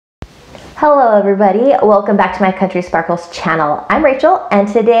Hello everybody, welcome back to my Country Sparkles channel. I'm Rachel and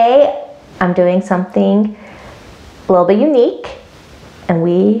today I'm doing something a little bit unique and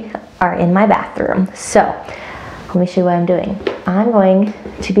we are in my bathroom. So let me show you what I'm doing. I'm going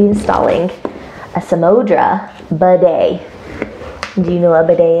to be installing a Samodra bidet. Do you know what a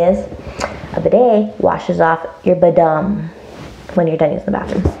bidet is? A bidet washes off your badum when you're done using the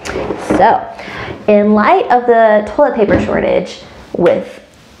bathroom. So in light of the toilet paper shortage with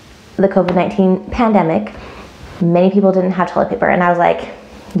the COVID-19 pandemic, many people didn't have toilet paper, and I was like,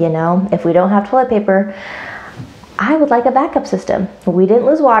 you know, if we don't have toilet paper, I would like a backup system. We didn't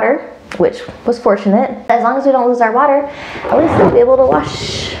lose water, which was fortunate. As long as we don't lose our water, at least we'll be able to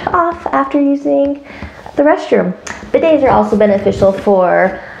wash off after using the restroom. Bidets are also beneficial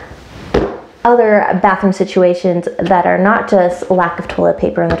for other bathroom situations that are not just lack of toilet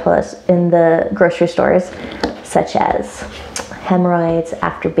paper in the toilets in the grocery stores, such as hemorrhoids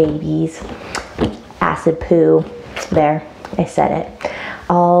after babies, acid poo, there, I said it,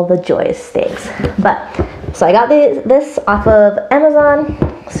 all the joyous things. But, so I got this off of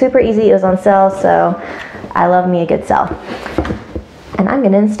Amazon, super easy, it was on sale, so I love me a good sale. And I'm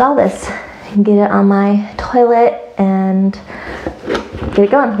gonna install this and get it on my toilet and get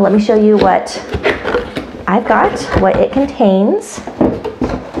it going. Let me show you what I've got, what it contains.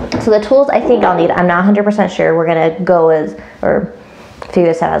 So the tools I think I'll need, I'm not 100% sure. We're gonna go or figure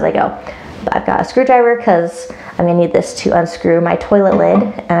this out as I go. But I've got a screwdriver because I'm gonna need this to unscrew my toilet lid.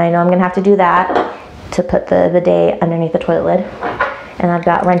 And I know I'm gonna have to do that to put the bidet underneath the toilet lid. And I've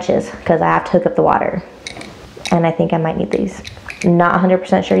got wrenches because I have to hook up the water. And I think I might need these. Not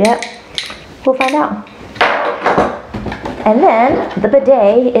 100% sure yet. We'll find out. And then the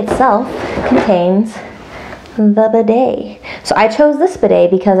bidet itself contains the bidet. So I chose this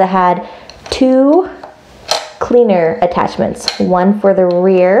bidet because it had two cleaner attachments. One for the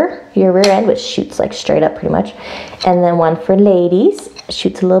rear, your rear end, which shoots like straight up pretty much. And then one for ladies,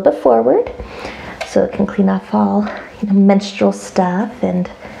 shoots a little bit forward. So it can clean off all, you know, menstrual stuff and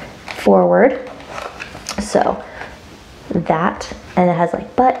forward. So that, and it has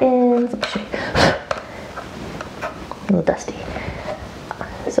like buttons. Let me show you. A little dusty.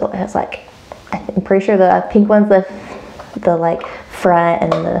 So it has like, I'm pretty sure the pink one's the like front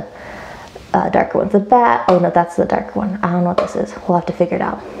and the darker one's the back. Oh no, that's the dark one. I don't know what this is. We'll have to figure it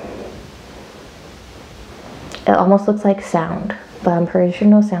out. It almost looks like sound, but I'm pretty sure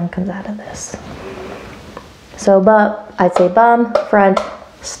no sound comes out of this. So I'd say bum, front,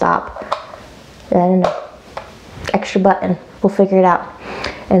 stop. I don't know. Extra button. We'll figure it out.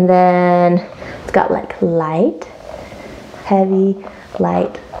 And then it's got like light, heavy,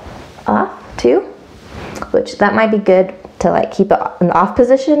 light, off too, which that might be good to like keep it in the off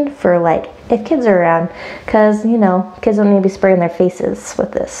position for like if kids are around, because you know kids don't need to be spraying their faces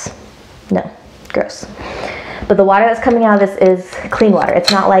with this. No, gross. But the water that's coming out of this is clean water.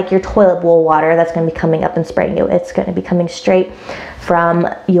 It's not like your toilet bowl water that's going to be coming up and spraying you. It's going to be coming straight from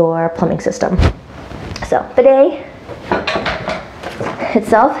your plumbing system. So bidet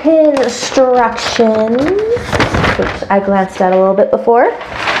itself, instructions, which I glanced at a little bit before.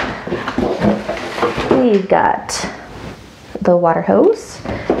 We've got the water hose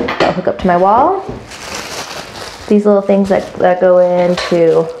that'll hook up to my wall. These little things that go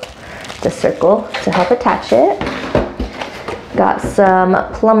into the circle to help attach it. Got some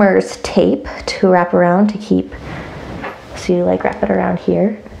plumber's tape to wrap around to keep, so you like wrap it around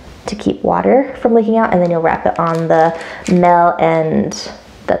here to keep water from leaking out, and then you'll wrap it on the male end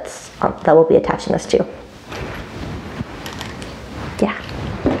that will be attaching this to. Yeah.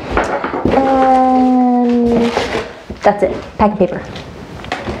 And that's it, packing paper.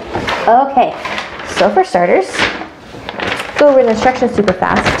 Okay, so for starters, go over the instructions super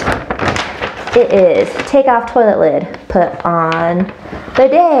fast. It is take off toilet lid, put on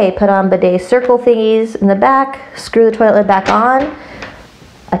bidet circle thingies in the back, screw the toilet lid back on,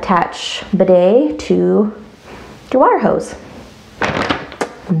 attach bidet to your water hose.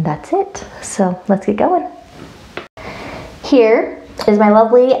 And that's it. So let's get going. Here is my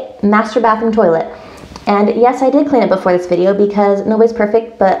lovely master bathroom toilet. And yes, I did clean it before this video because nobody's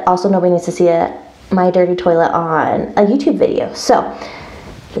perfect, but also nobody needs to see my dirty toilet on a YouTube video. So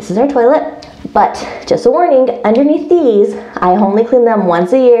this is our toilet, but just a warning, underneath these, I only clean them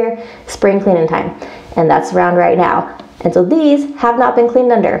once a year, spring cleaning time, and that's around right now. And so these have not been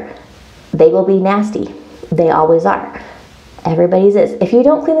cleaned under. They will be nasty. They always are. Everybody's is. If you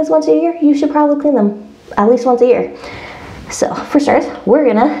don't clean this once a year, you should probably clean them at least once a year. So for starters, we're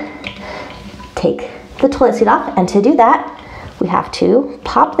gonna take the toilet seat off, and to do that, we have to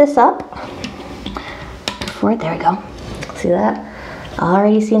pop this up. There we go. See that?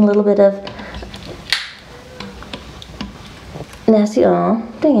 Already seen a little bit of nasty. Oh,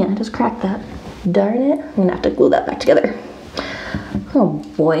 dang it, I just cracked that. Darn it. I'm gonna have to glue that back together. Oh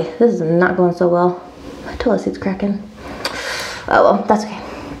boy, this is not going so well. My toilet seat's cracking. Oh well, that's okay.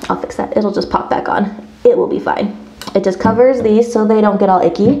 I'll fix that. It'll just pop back on. It will be fine. It just covers these so they don't get all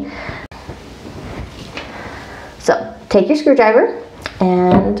icky. So take your screwdriver,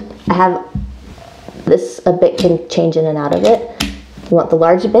 and I have this, a bit can change in and out of it. You want the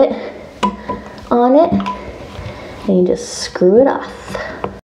large bit on it, and you just screw it off.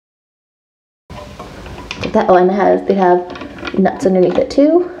 Like that. Oh, and they have nuts underneath it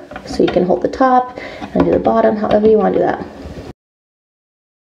too, so you can hold the top and do the bottom, however you want to do that.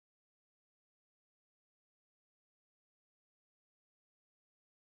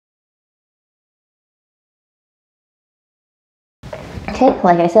 Okay,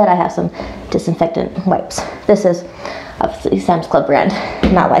 like I said, I have some disinfectant wipes. This is obviously Sam's Club brand,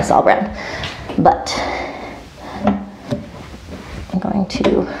 not Lysol brand. But I'm going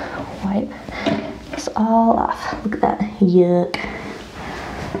to wipe this all off. Look at that, yuck.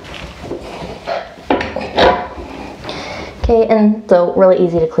 Okay, and so really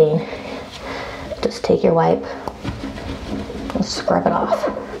easy to clean. Just take your wipe and scrub it off.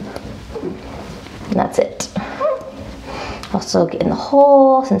 And that's it. Also get in the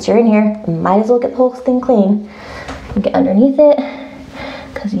hole, since you're in here, might as well get the whole thing clean. Get underneath it,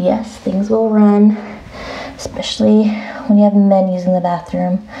 because yes, things will run, especially when you have men using the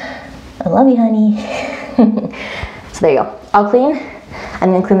bathroom. I love you, honey. So there you go, all clean.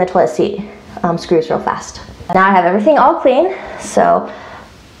 I'm gonna clean the toilet seat screws real fast. Now I have everything all clean, so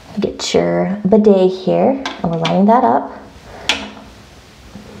get your bidet here, and we're lining that up.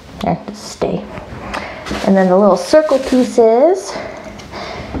 There, just stay. And then the little circle pieces,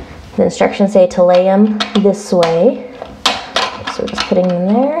 the instructions say to lay them this way. So we're just putting them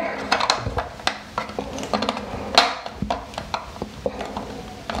there.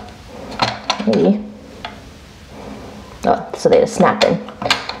 Maybe. Oh, so they just snap in.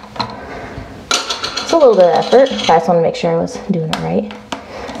 It's a little bit of effort, but I just want to make sure I was doing it right.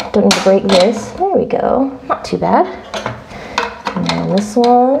 Don't need to break this. There we go. Not too bad. And then this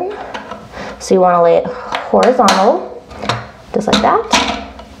one. So you want to lay it horizontal, just like that.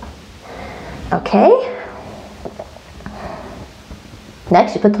 Okay.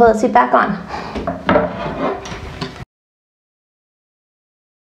 Next, you put the toilet seat back on.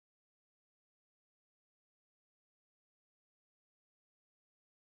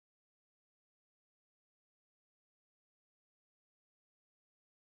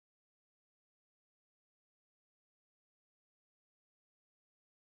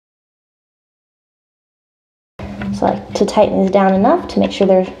 So I like to tighten these down enough to make sure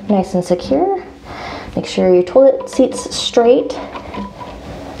they're nice and secure. Make sure your toilet seat's straight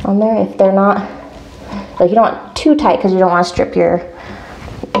on there. If they're not, like, you don't want too tight because you don't want to strip your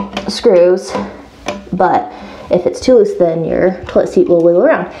screws, but if it's too loose, then your toilet seat will wiggle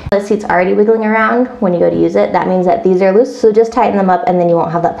around. The seat's already wiggling around when you go to use it. That means that these are loose, so just tighten them up and then you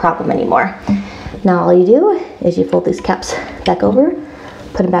won't have that problem anymore. Now all you do is you fold these caps back over,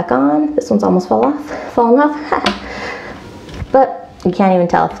 put them back on. This one's almost fallen off. But you can't even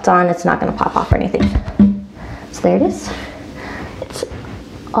tell if it's on. It's not going to pop off or anything. So there it is. It's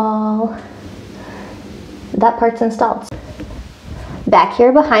all, that part's installed. Back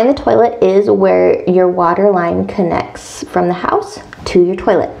here behind the toilet is where your water line connects from the house to your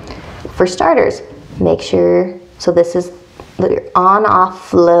toilet. For starters, make sure, so this is the on-off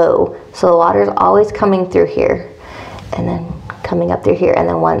flow. So the water is always coming through here and then coming up through here. And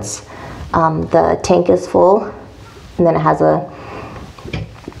then once the tank is full, and then it has a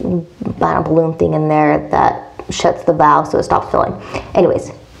balloon thing in there that shuts the valve so it stops filling.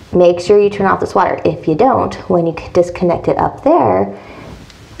 Anyways, make sure you turn off this water. If you don't, when you disconnect it up there,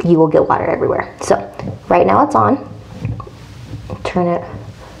 you will get water everywhere. So right now it's on. Turn it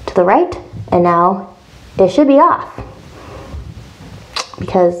to the right, and now it should be off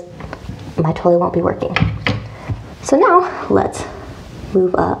because my toilet won't be working. So now let's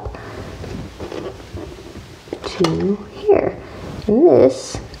move up to here. And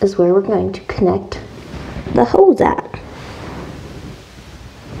this is where we're going to connect the hose at.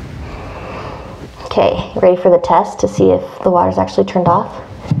 Okay, ready for the test to see if the water's actually turned off?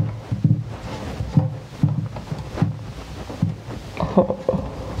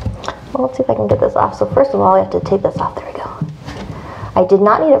 Well, let's see if I can get this off. So first of all, we have to take this off. There we go. I did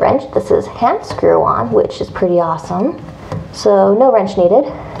not need a wrench. This is hand screw on, which is pretty awesome. So no wrench needed.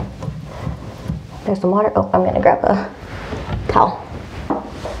 There's some water. Oh, I'm gonna grab a towel.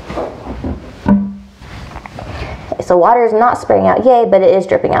 Okay, so So water is not spraying out, yay, but it is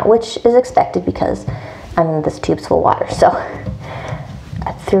dripping out, which is expected because this tube's full of water. So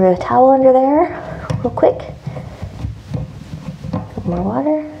I threw a towel under there real quick. More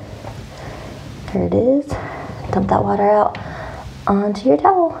water. There it is. Dump that water out onto your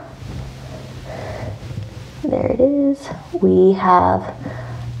towel. There it is. We have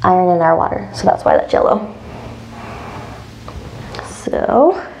iron in our water, so that's why that's yellow.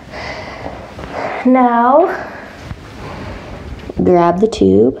 So now grab the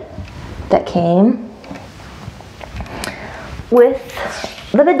tube that came with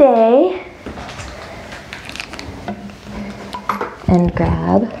the bidet and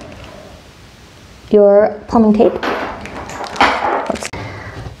grab your plumbing tape.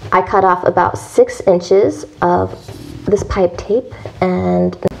 I cut off about 6 inches of this pipe tape,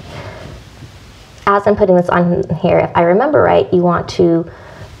 and as I'm putting this on here, if I remember right, you want to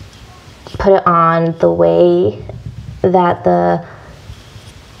put it on the way that the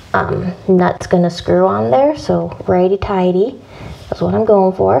nut's gonna screw on there, so righty-tighty. That's what I'm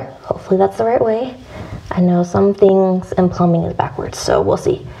going for. Hopefully that's the right way. I know some things in plumbing is backwards, so we'll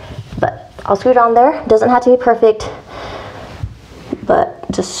see. But I'll screw it on there. Doesn't have to be perfect, but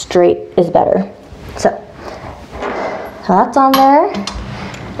just straight is better. So that's on there,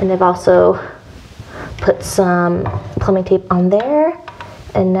 and I've also put some plumbing tape on there,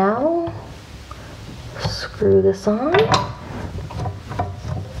 and now screw this on.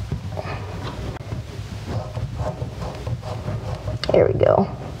 There we go.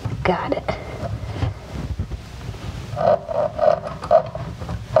 Got it.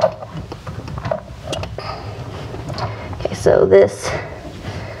 Okay, so this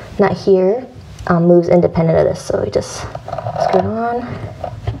nut here moves independent of this, so we just screw it on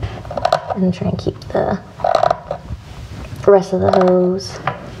and try and keep the rest of the hose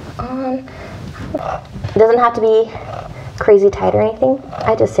on. It doesn't have to be crazy tight or anything.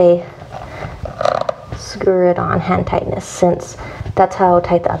 I just say screw it on hand tightness, since that's how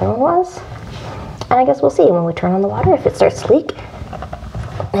tight the other one was. And I guess we'll see when we turn on the water. If it starts to leak,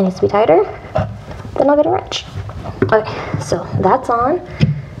 it needs to be tighter, then I'll get a wrench. Okay, so that's on.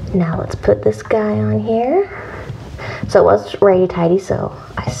 Now let's put this guy on here. So it was righty-tighty, so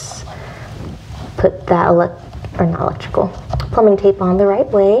I put that plumbing tape on the right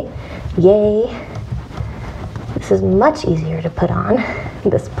way. Yay. This is much easier to put on,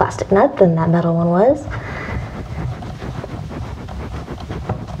 this plastic nut, than that metal one was.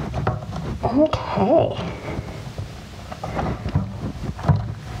 Okay.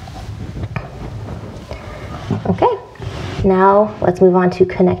 Okay, now let's move on to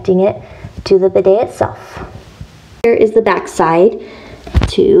connecting it to the bidet itself. Here is the back side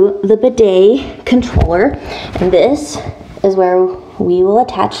to the bidet controller, and this is where we will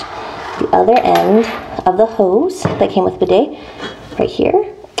attach the other end of the hose that came with bidet right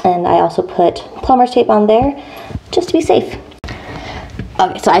here. And I also put plumber's tape on there just to be safe.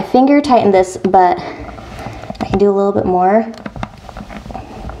 Okay, so I finger tightened this, but I can do a little bit more.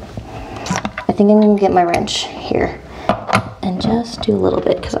 I think I'm gonna get my wrench here and just do a little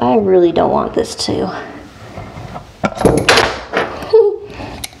bit, because I really don't want this to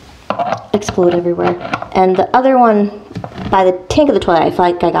explode everywhere. And the other one by the tank of the toilet, I feel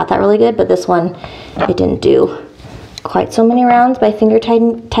like I got that really good, but this one, it didn't do quite so many rounds by finger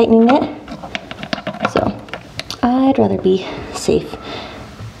tightening it. So I'd rather be safe.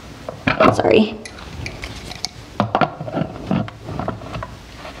 Sorry.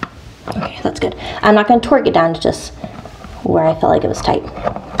 Okay, that's good. I'm not going to torque it down to just where I felt like it was tight.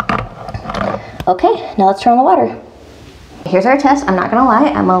 Okay, now let's turn on the water. Here's our test. I'm not going to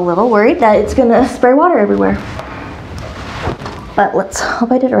lie, I'm a little worried that it's going to spray water everywhere. But let's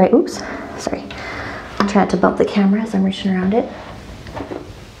hope I did it right. Oops, sorry. I'm trying to bump the camera as I'm reaching around it.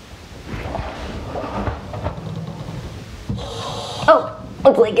 Oh,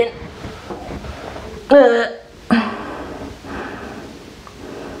 it's leaking. I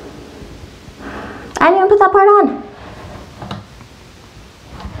didn't even put that part on.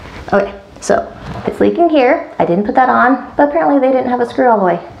 Okay, so it's leaking here. I didn't put that on, but apparently they didn't have a screw all the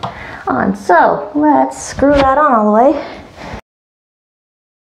way on. So let's screw that on all the way.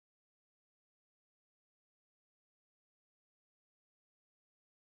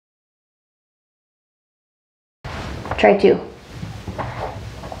 Try 2.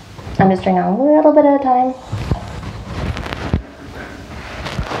 I'm just doing a little bit at a time.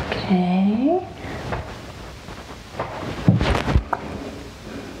 Okay.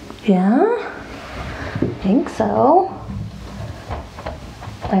 Yeah, I think so.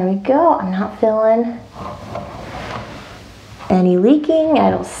 There we go. I'm not feeling any leaking. I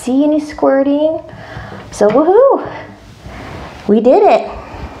don't see any squirting. So woohoo! we did it.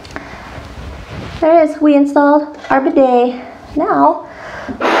 There it is. We installed our bidet. Now,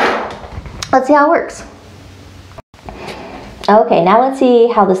 let's see how it works. Okay, now let's see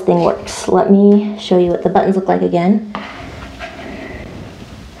how this thing works. Let me show you what the buttons look like again.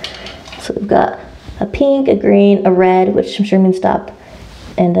 So we've got a pink, a green, a red, which I'm sure means stop,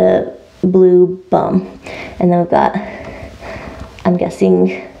 and a blue bum. And then we've got, I'm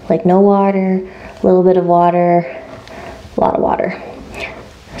guessing, like no water, a little bit of water, a lot of water.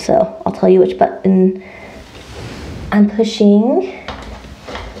 So I'll tell you which button I'm pushing.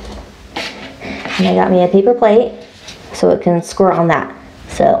 And I got me a paper plate so it can squirt on that.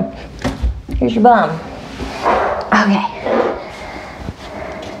 So here's your bum. Okay.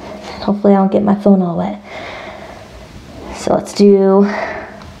 Hopefully I don't get my phone all wet. So let's do,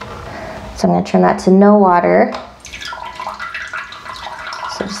 so I'm gonna turn that to no water.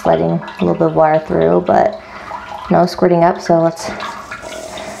 So just letting a little bit of water through, but no squirting up. So let's,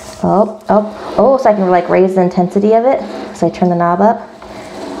 so I can like raise the intensity of it. So I turn the knob up.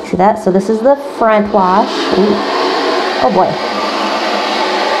 See that? So this is the front wash. Ooh. Oh boy.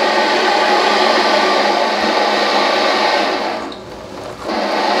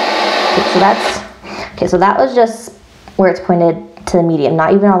 So that was just where it's pointed to the medium,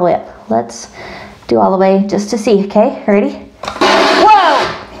 not even all the way up. Let's do all the way just to see, okay? Ready? Whoa!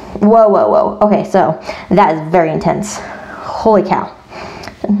 Whoa, whoa, whoa. Okay, so that is very intense. Holy cow.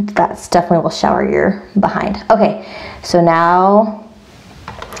 That's definitely will shower your behind. Okay, so now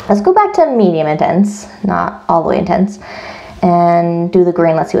let's go back to medium intense, not all the way intense, and do the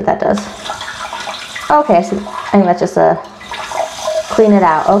green. Let's see what that does. Okay, so I think that's just a clean it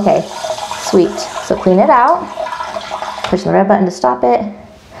out. Okay, sweet. So clean it out, push the red button to stop it,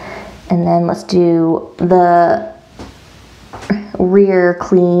 and then let's do the rear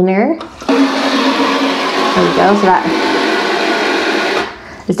cleaner. There we go. So that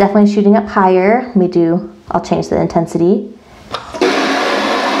is definitely shooting up higher. Let me do, I'll change the intensity.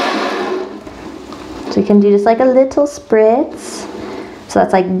 So you can do just like a little spritz. So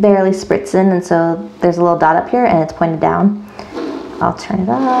that's like barely spritzing, and so there's a little dot up here and it's pointed down. I'll turn it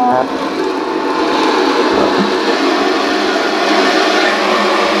up.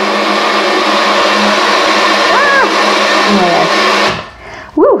 Ah!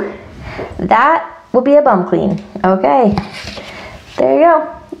 Woo! That will be a bum clean. Okay. There you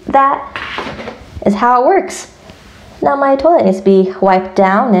go. That is how it works. Now my toilet needs to be wiped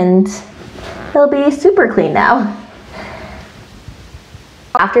down and it'll be super clean now.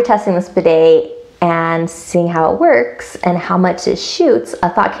 After testing this bidet and seeing how it works and how much it shoots, a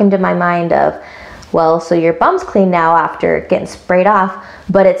thought came to my mind of, well, so your bum's clean now after getting sprayed off,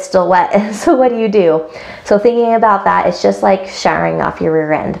 but it's still wet. So what do you do? So thinking about that, it's just like showering off your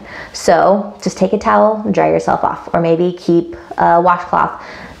rear end. So just take a towel and dry yourself off, or maybe keep a washcloth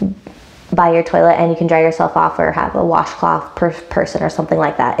by your toilet and you can dry yourself off, or have a washcloth per person or something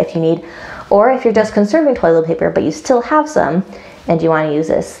like that if you need. Or if you're just conserving toilet paper but you still have some and you want to use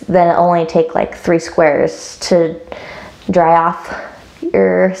this, then it'll only take like 3 squares to dry off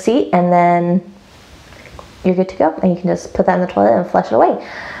your seat, and then you're good to go, and you can just put that in the toilet and flush it away.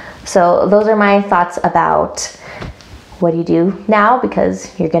 So those are my thoughts about what do you do now,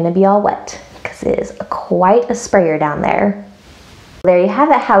 because you're going to be all wet, because it is quite a sprayer down there. There you have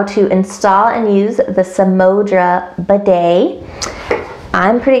it, how to install and use the Samodra bidet.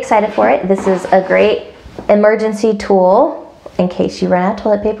 I'm pretty excited for it. This is a great emergency tool in case you run out of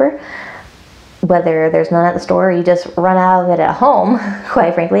toilet paper, whether there's none at the store or you just run out of it at home,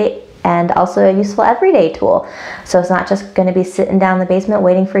 quite frankly. And also a useful everyday tool. So it's not just going to be sitting down in the basement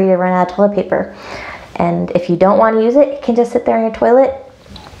waiting for you to run out of toilet paper. And if you don't want to use it, it can just sit there in your toilet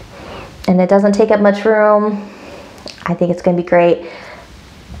and it doesn't take up much room. I think it's going to be great,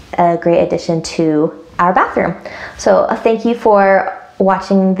 a great addition to our bathroom. So thank you for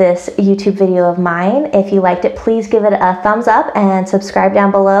watching this YouTube video of mine. If you liked it, please give it a thumbs up and subscribe down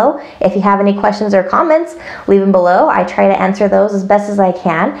below. If you have any questions or comments, leave them below. I try to answer those as best as I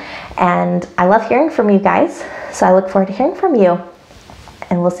can. And I love hearing from you guys. So I look forward to hearing from you.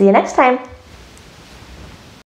 And we'll see you next time.